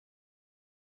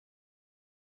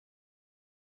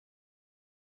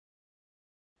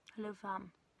Hello fam,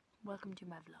 welcome to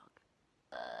my vlog.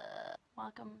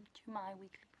 Welcome to my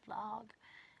weekly vlog.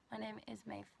 My name is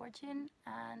Maeve Fortune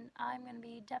and I'm going to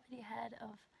be deputy head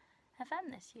of FM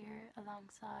this year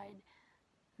alongside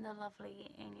the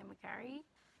lovely Anya McGarry.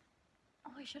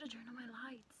 Oh, I should have turned on my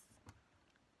lights.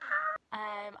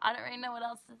 I don't really know what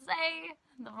else to say.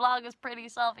 The vlog is pretty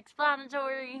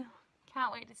self-explanatory.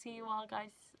 Can't wait to see you all guys,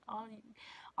 all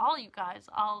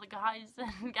the guys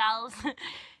and gals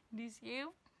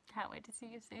DCU. Can't wait to see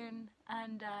you soon,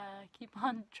 and keep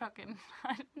on trucking.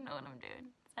 I don't know what I'm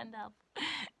doing. Send help.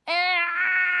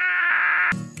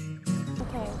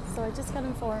 Okay, so I just got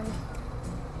informed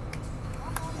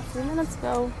a few minutes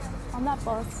ago on that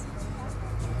bus.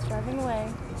 It's driving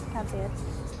away. Can't see it.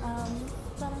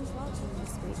 That I'm vlogging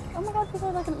this week. Oh my god, people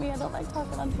are looking at me. I don't like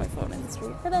talking onto my phone in the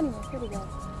street. But anyway, here we go.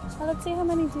 Now let's see how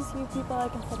many DCU people I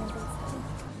can fit into this thing.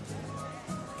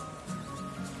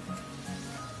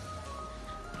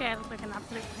 Okay, I look like an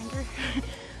absolute wanker.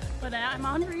 But I'm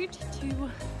en route to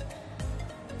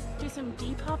do some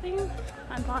depopping.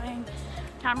 I'm buying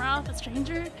camera off a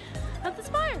stranger at the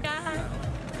Spire.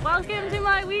 Welcome to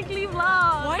my weekly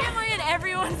vlog. Why am I in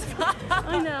everyone's vlog?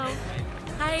 I know.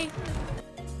 Hi.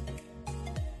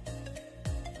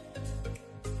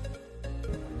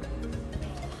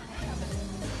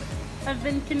 I've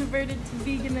been converted to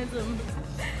veganism.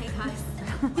 Hey guys,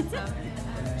 what's up?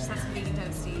 Just have some vegan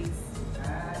toasties.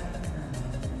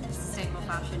 Sustainable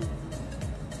fashion,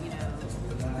 you know,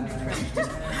 neutral.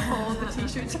 Hold the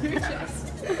t-shirt to your chest.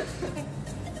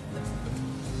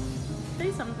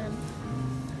 Say something.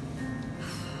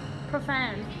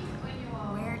 Profound.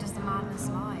 Where does the madness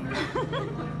lie?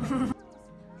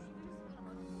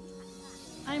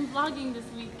 I'm vlogging this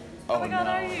week. Oh my god,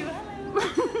 no. are you?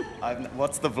 Hello.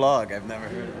 What's the vlog? I've never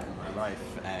heard of it in my life.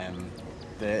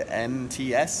 The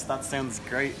MTS? That sounds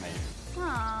great, mate.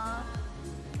 Aww.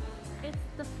 It's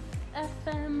the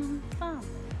FM fam.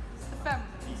 It's the fem.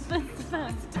 It's the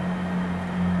fam.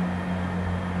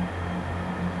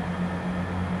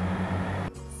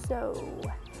 So,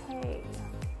 hey,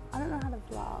 I don't know how to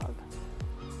vlog,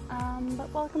 but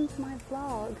welcome to my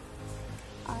vlog.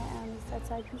 I am just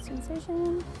outside Houston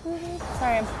Station.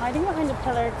 Sorry, I'm hiding behind a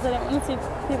pillar because I don't want to see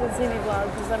people see me vlog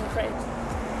because I'm afraid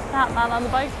that man on the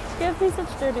bike gives me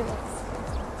such dirty looks.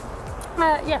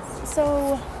 Yes,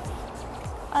 so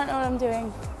I don't know what I'm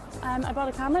doing. I bought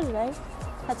a camera today.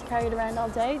 Had to carry it around all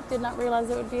day. Did not realize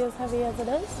it would be as heavy as it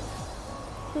is.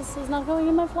 This is not going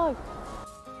in my vlog.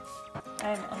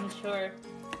 I'm unsure.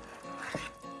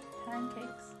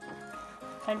 Pancakes.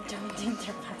 I don't think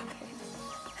they're pancakes.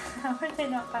 How are they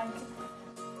not pancakes?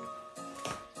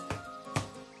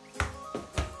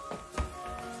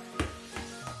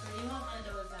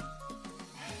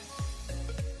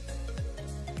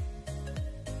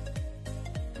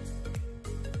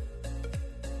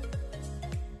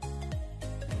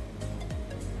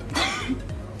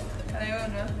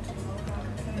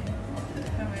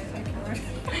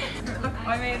 Look,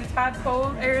 I made a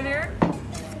tadpole earlier.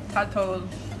 Tadpole,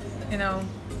 you know,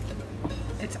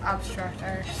 it's abstract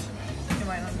art. You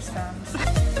might understand.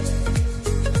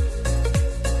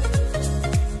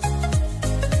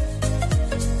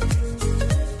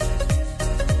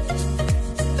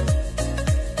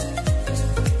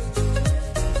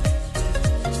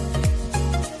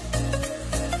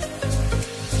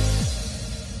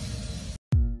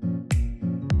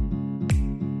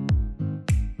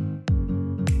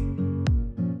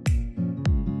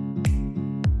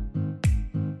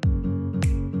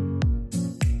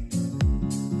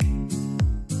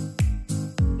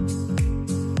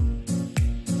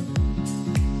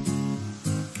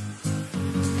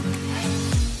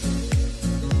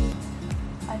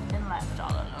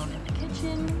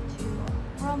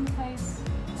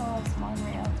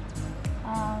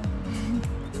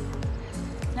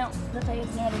 No, the day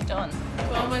is nearly done.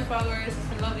 To all my followers, it's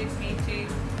been lovely to meet you.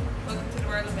 Welcome to the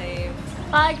world of Maeve.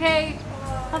 Bye, Kate.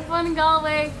 Have fun in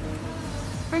Galway.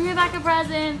 Bring me back a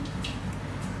present.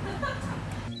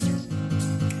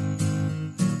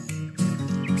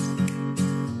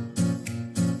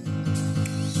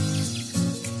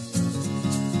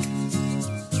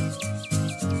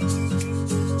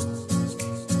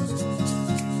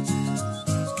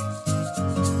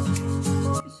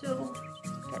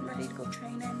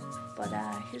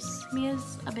 Here's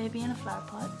Mia's a baby in a flower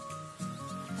pot.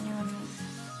 If anyone is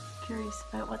curious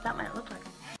about what that might look like.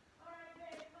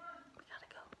 We gotta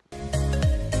go.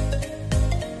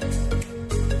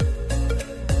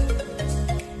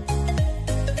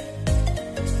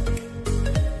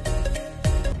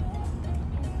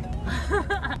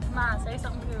 Ma, say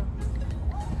something cool.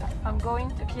 I'm going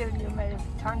to kill you, Maeve.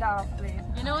 Turn that off, please.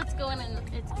 You know it's going in.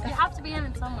 You have to be in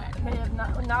it somewhere. Maeve,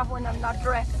 not when I'm not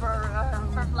dressed for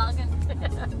vlogging.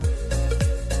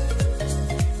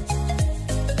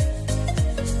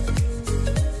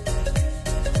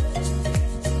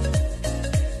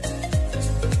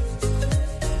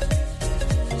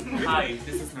 Hi,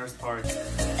 this is Nurse Porridge.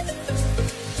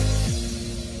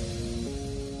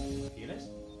 Feel it?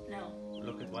 No.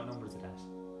 Look at what number is it at?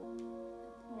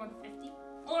 150.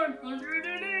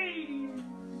 180.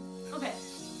 Okay.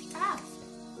 Fast.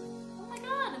 Oh my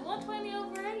god, 120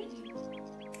 over 80.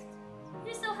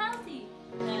 You're so healthy.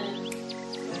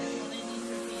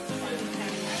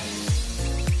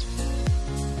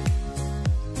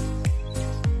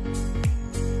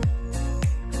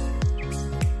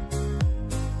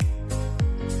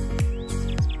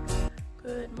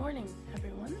 Good morning,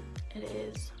 everyone. It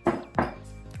is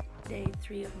day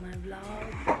 3 of my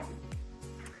vlog.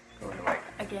 Going away.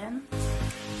 Again.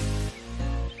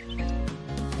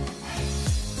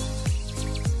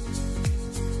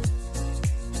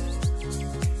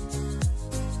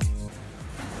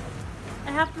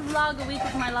 I have to vlog a week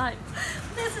of my life.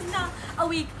 This is not a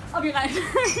week of your life.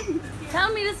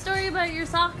 Tell me the story about your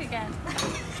sock again.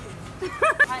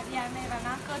 Yeah, maybe I'm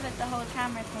not good at the whole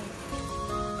camera thing.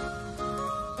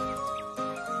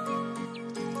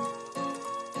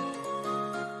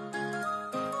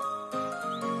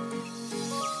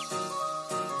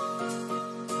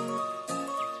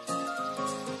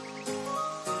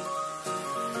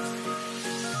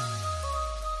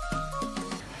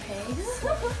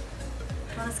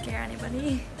 Don't want to scare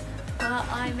anybody, but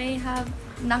I may have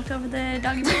knocked over the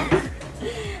doggy ball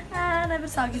and I have a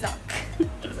soggy sock.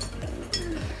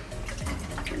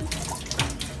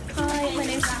 Hi, my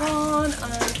name's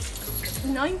Siobhan.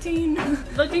 I'm 19.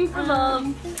 Looking for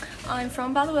love. I'm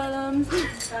from Ballywellum.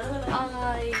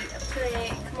 I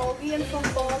play camogie and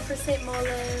football for St.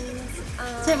 Mullins.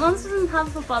 St. Mullins doesn't have a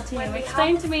football team.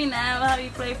 Explain to me now how you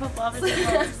play football for St.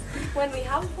 Mullins. When we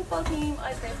have a football team,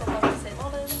 I play football for St.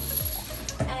 Mullins.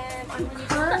 I'm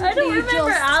I don't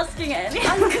remember asking any.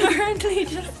 I'm currently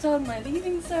just on my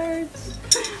leaving cert.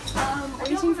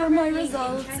 Waiting for my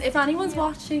results. If anyone's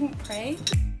watching, pray.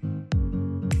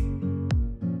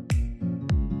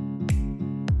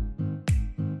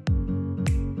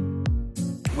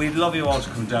 We'd love you all to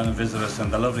come down and visit us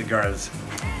and the lovely girls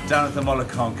down at the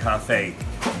Mullicone Cafe.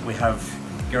 We have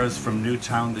girls from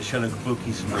Newtown, the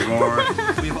Shillabookies from the Roar.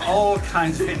 We have all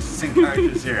kinds of interesting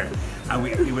characters here and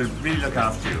we will really look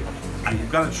after you. And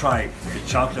you've got to try the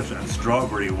chocolate and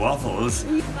strawberry waffles.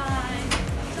 Bye.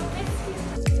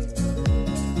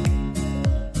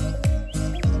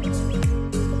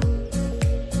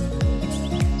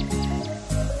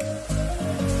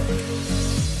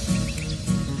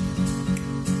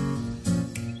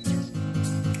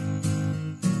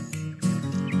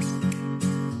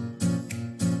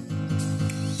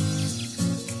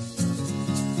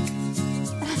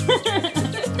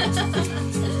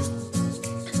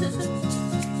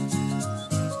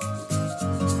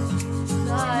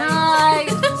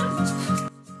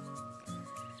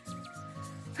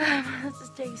 This is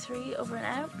day 3 over and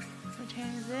out. My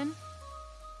chain is in.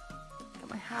 Got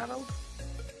my hair out.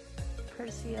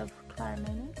 Courtesy of Clara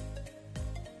Noonan.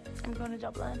 I'm going to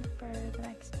Dublin for the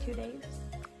next 2 days.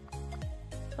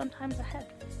 Fun times ahead.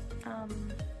 I'll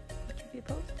keep you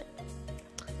posted.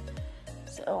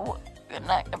 So, good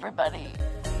night, everybody.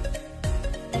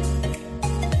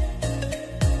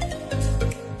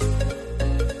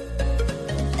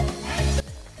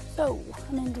 So,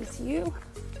 I'm in DCU.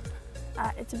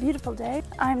 It's a beautiful day.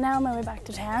 I'm now on my way back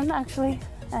to town, actually.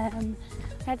 I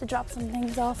had to drop some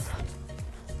things off.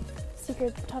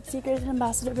 Top secret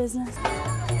ambassador business.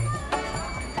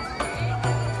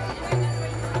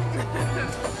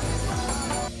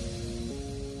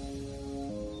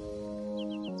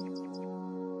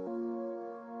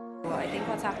 Well, I think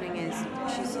what's happening is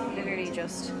she's literally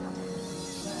just,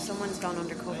 someone's gone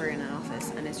undercover in an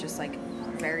office and it's just like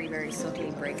very, very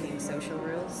subtly breaking social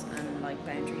rules and like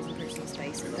boundaries and personal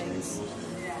space and things.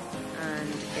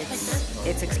 And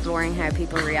it's exploring how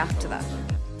people react to that.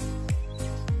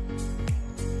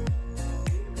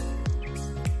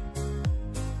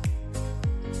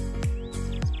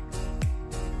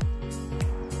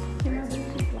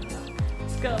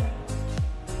 Go.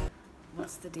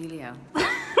 What's the dealio?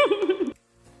 The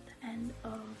end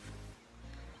of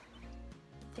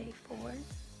day 4,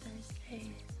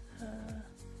 Thursday,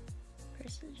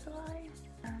 1st of July.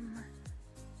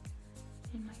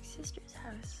 In my sister's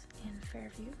house in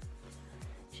Fairview.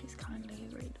 She's kindly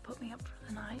agreed to put me up for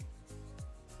the night.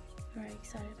 Very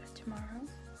excited about tomorrow.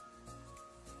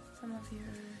 Some of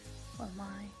your, well,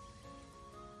 my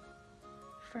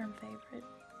firm favorite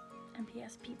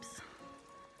MPS peeps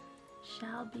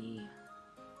shall be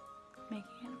making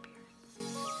an appearance.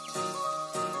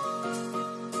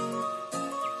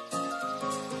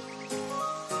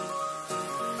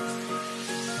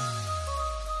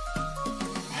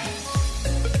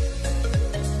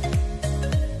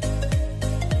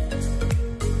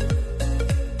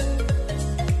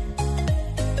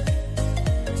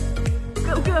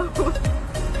 Go!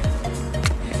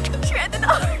 Shred the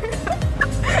dollar!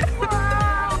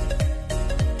 Wow!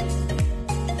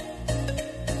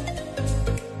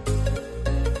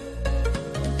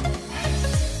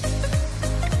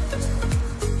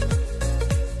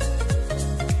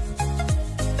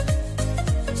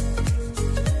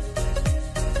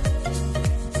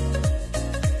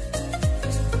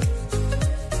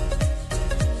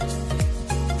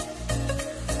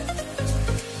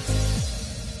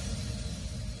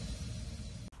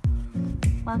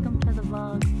 Welcome to the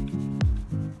vlog.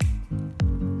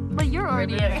 But you're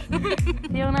already here.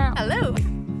 Fiona. Hello!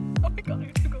 Oh my god, I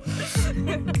have to go.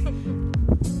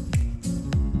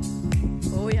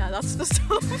 Oh yeah, that's the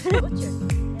stuff. I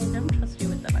don't trust you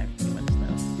with that knife too much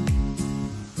though.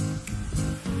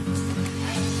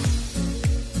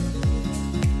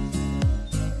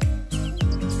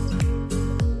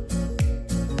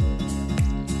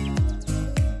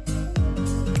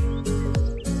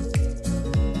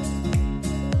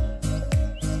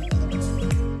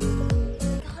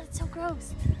 God, it's so gross.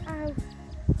 Ow.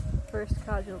 First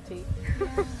casualty.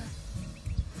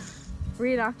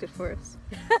 Reenact it for us.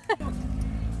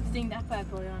 Sting that bad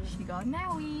boy on. She got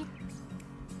Nowie.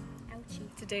 Ouchie.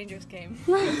 It's a dangerous game.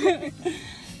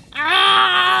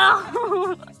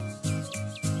 Ow!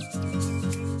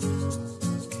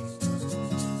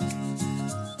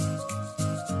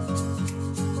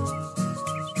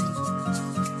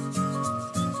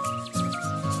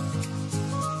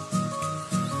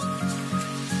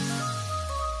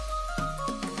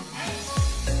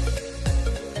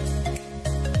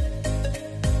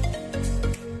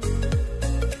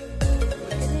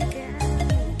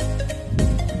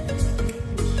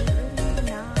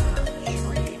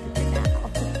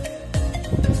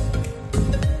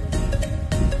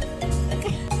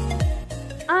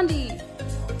 Andy,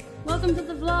 welcome to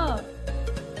the vlog.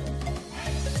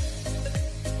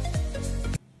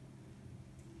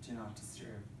 Do you not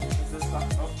disturb? Is this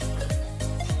back up?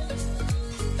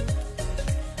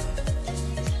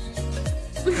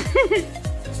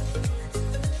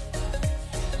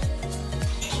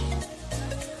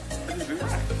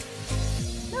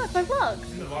 No, it's my vlog.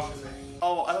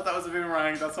 Oh, I thought that was a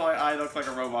boomerang. That's why I look like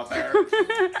a robot there.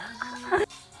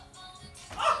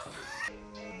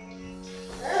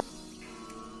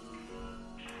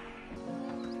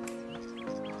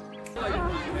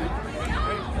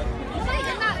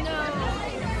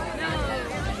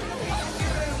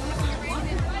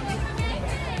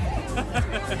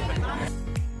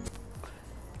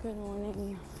 Good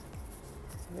morning,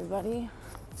 everybody.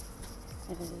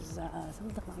 It is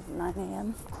something like 9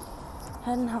 a.m.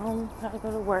 Heading home, gotta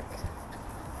go to work.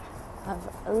 I've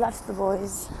left the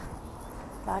boys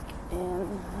back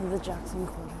in the Jackson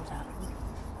quarter tavern,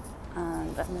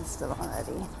 and I missed them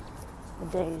already. The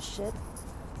day is shit,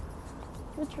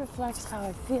 which reflects how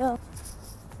I feel.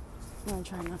 I'm gonna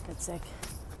try and not get sick.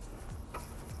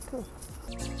 Cool.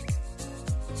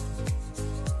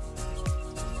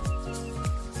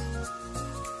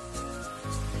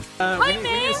 Hi,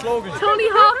 Maeve! Slogan. Tony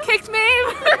Hawk kicked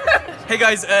Maeve! Hey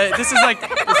guys, this is like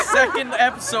the second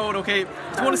episode, okay?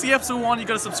 If you want to see episode 1, you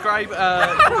gotta subscribe. Back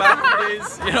in the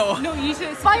days, you know. No, you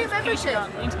should Buy a membership.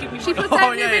 She puts Oh,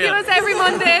 out new yeah, videos every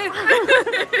Monday.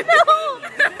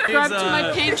 Subscribe to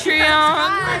my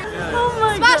Patreon. Oh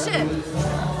my Smash god. it!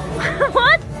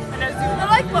 What? The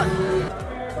like button.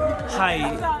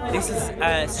 Hi, this is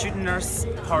student nurse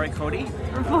Pari Cody.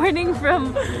 Reporting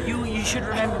from... You should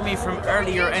remember me from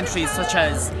earlier entries such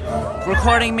as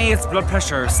recording Maeve's blood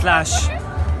pressure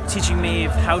 / teaching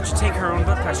Maeve how to take her own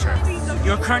blood pressure.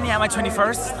 You're currently at my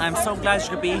 21st. I'm so glad you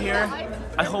could be here.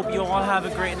 I hope you all have a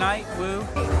great night. Woo.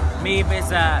 Maeve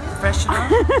is a professional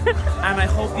and I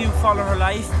hope you follow her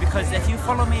life, because if you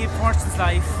follow Maeve Fortune's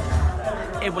life,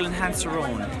 it will enhance your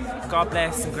own. God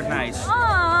bless and good night.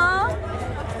 Aww.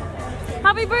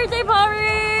 Happy birthday, Pari!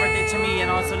 Birthday to me and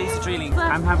also Lisa Dreeling.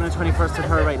 I'm having a 21st with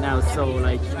her right now, so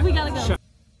like... We gotta go.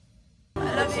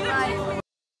 I love you, bye.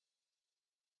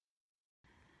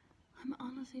 I'm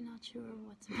honestly not sure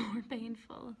what's more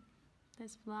painful.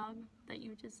 This vlog that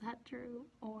you just sat through,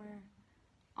 or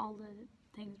all the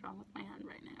things wrong with my hand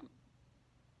right now.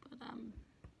 But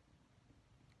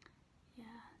yeah,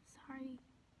 sorry.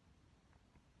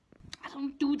 I don't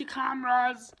Don't do the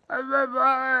cameras.